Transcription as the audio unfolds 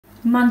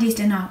Monday's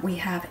dinner we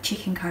have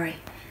chicken curry.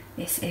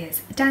 This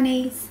is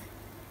Danny's,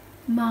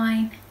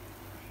 mine,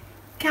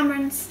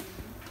 Cameron's,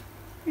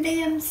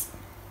 Liam's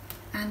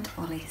and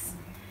Ollie's.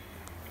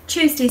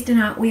 Tuesday's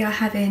dinner we are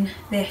having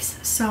this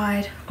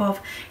side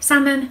of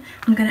salmon.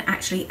 I'm going to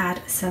actually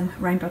add some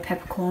rainbow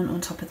peppercorn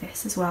on top of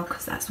this as well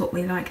because that's what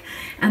we like,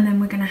 and then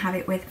we're going to have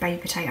it with baby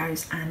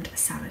potatoes and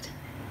salad.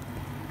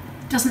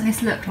 Doesn't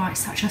this look like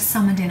such a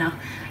summer dinner?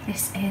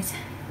 This is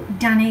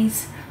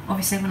Danny's.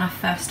 Obviously when I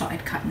first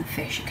started cutting the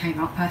fish it came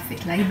out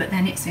perfectly, but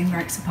then it soon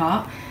breaks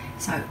apart.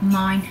 So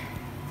mine,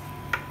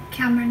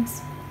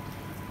 Cameron's,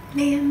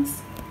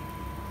 Liam's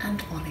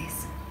and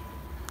Ollie's.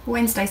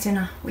 Wednesday's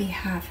dinner we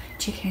have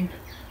chicken,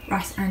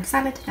 rice and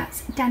salad.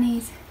 That's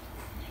Danny's,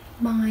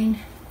 mine,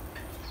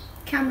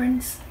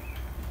 Cameron's,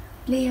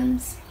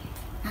 Liam's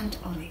and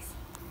Ollie's.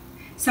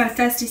 So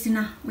Thursday's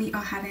dinner we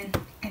are having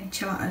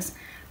enchiladas.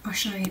 I'll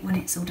show you when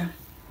it's all done.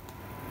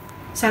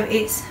 So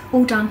it's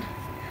all done.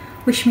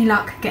 Wish me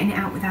luck getting it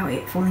out without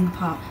it falling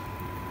apart.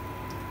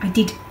 I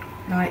did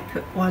like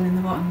put oil in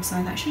the bottom, so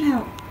that should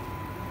help.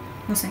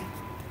 We'll see.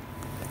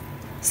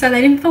 So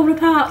they didn't fall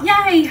apart,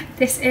 yay!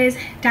 This is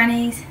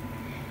Danny's,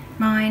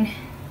 mine,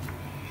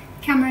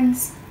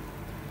 Cameron's,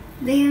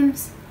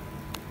 Liam's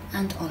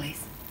and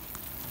Ollie's.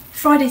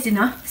 Friday's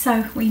dinner,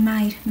 so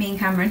me and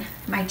Cameron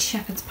made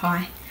shepherd's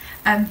pie.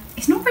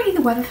 It's not really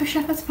the weather for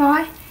shepherd's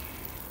pie,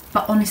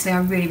 but honestly I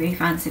really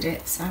fancied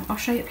it, so I'll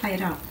show you it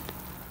played out.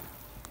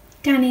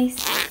 Danny's,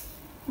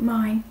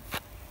 mine,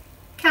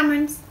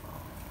 Cameron's,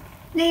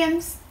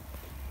 Liam's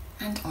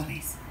and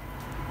Ollie's.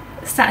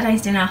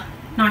 Saturday's dinner,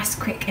 nice,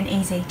 quick and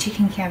easy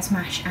chicken calves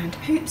mash and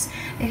hoops.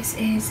 This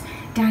is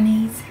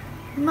Danny's,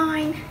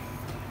 mine,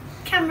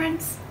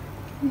 Cameron's,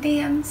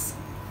 Liam's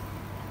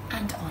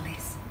and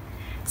Ollie's.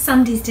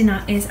 Sunday's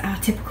dinner is our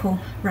typical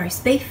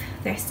roast beef.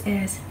 This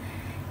is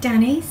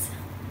Danny's,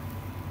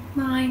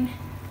 mine,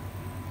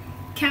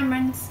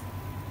 Cameron's,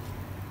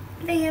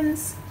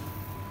 Liam's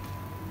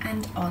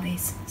and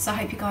Ollie's. So I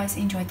hope you guys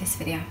enjoyed this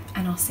video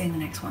and I'll see you in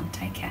the next one.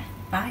 Take care.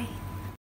 Bye.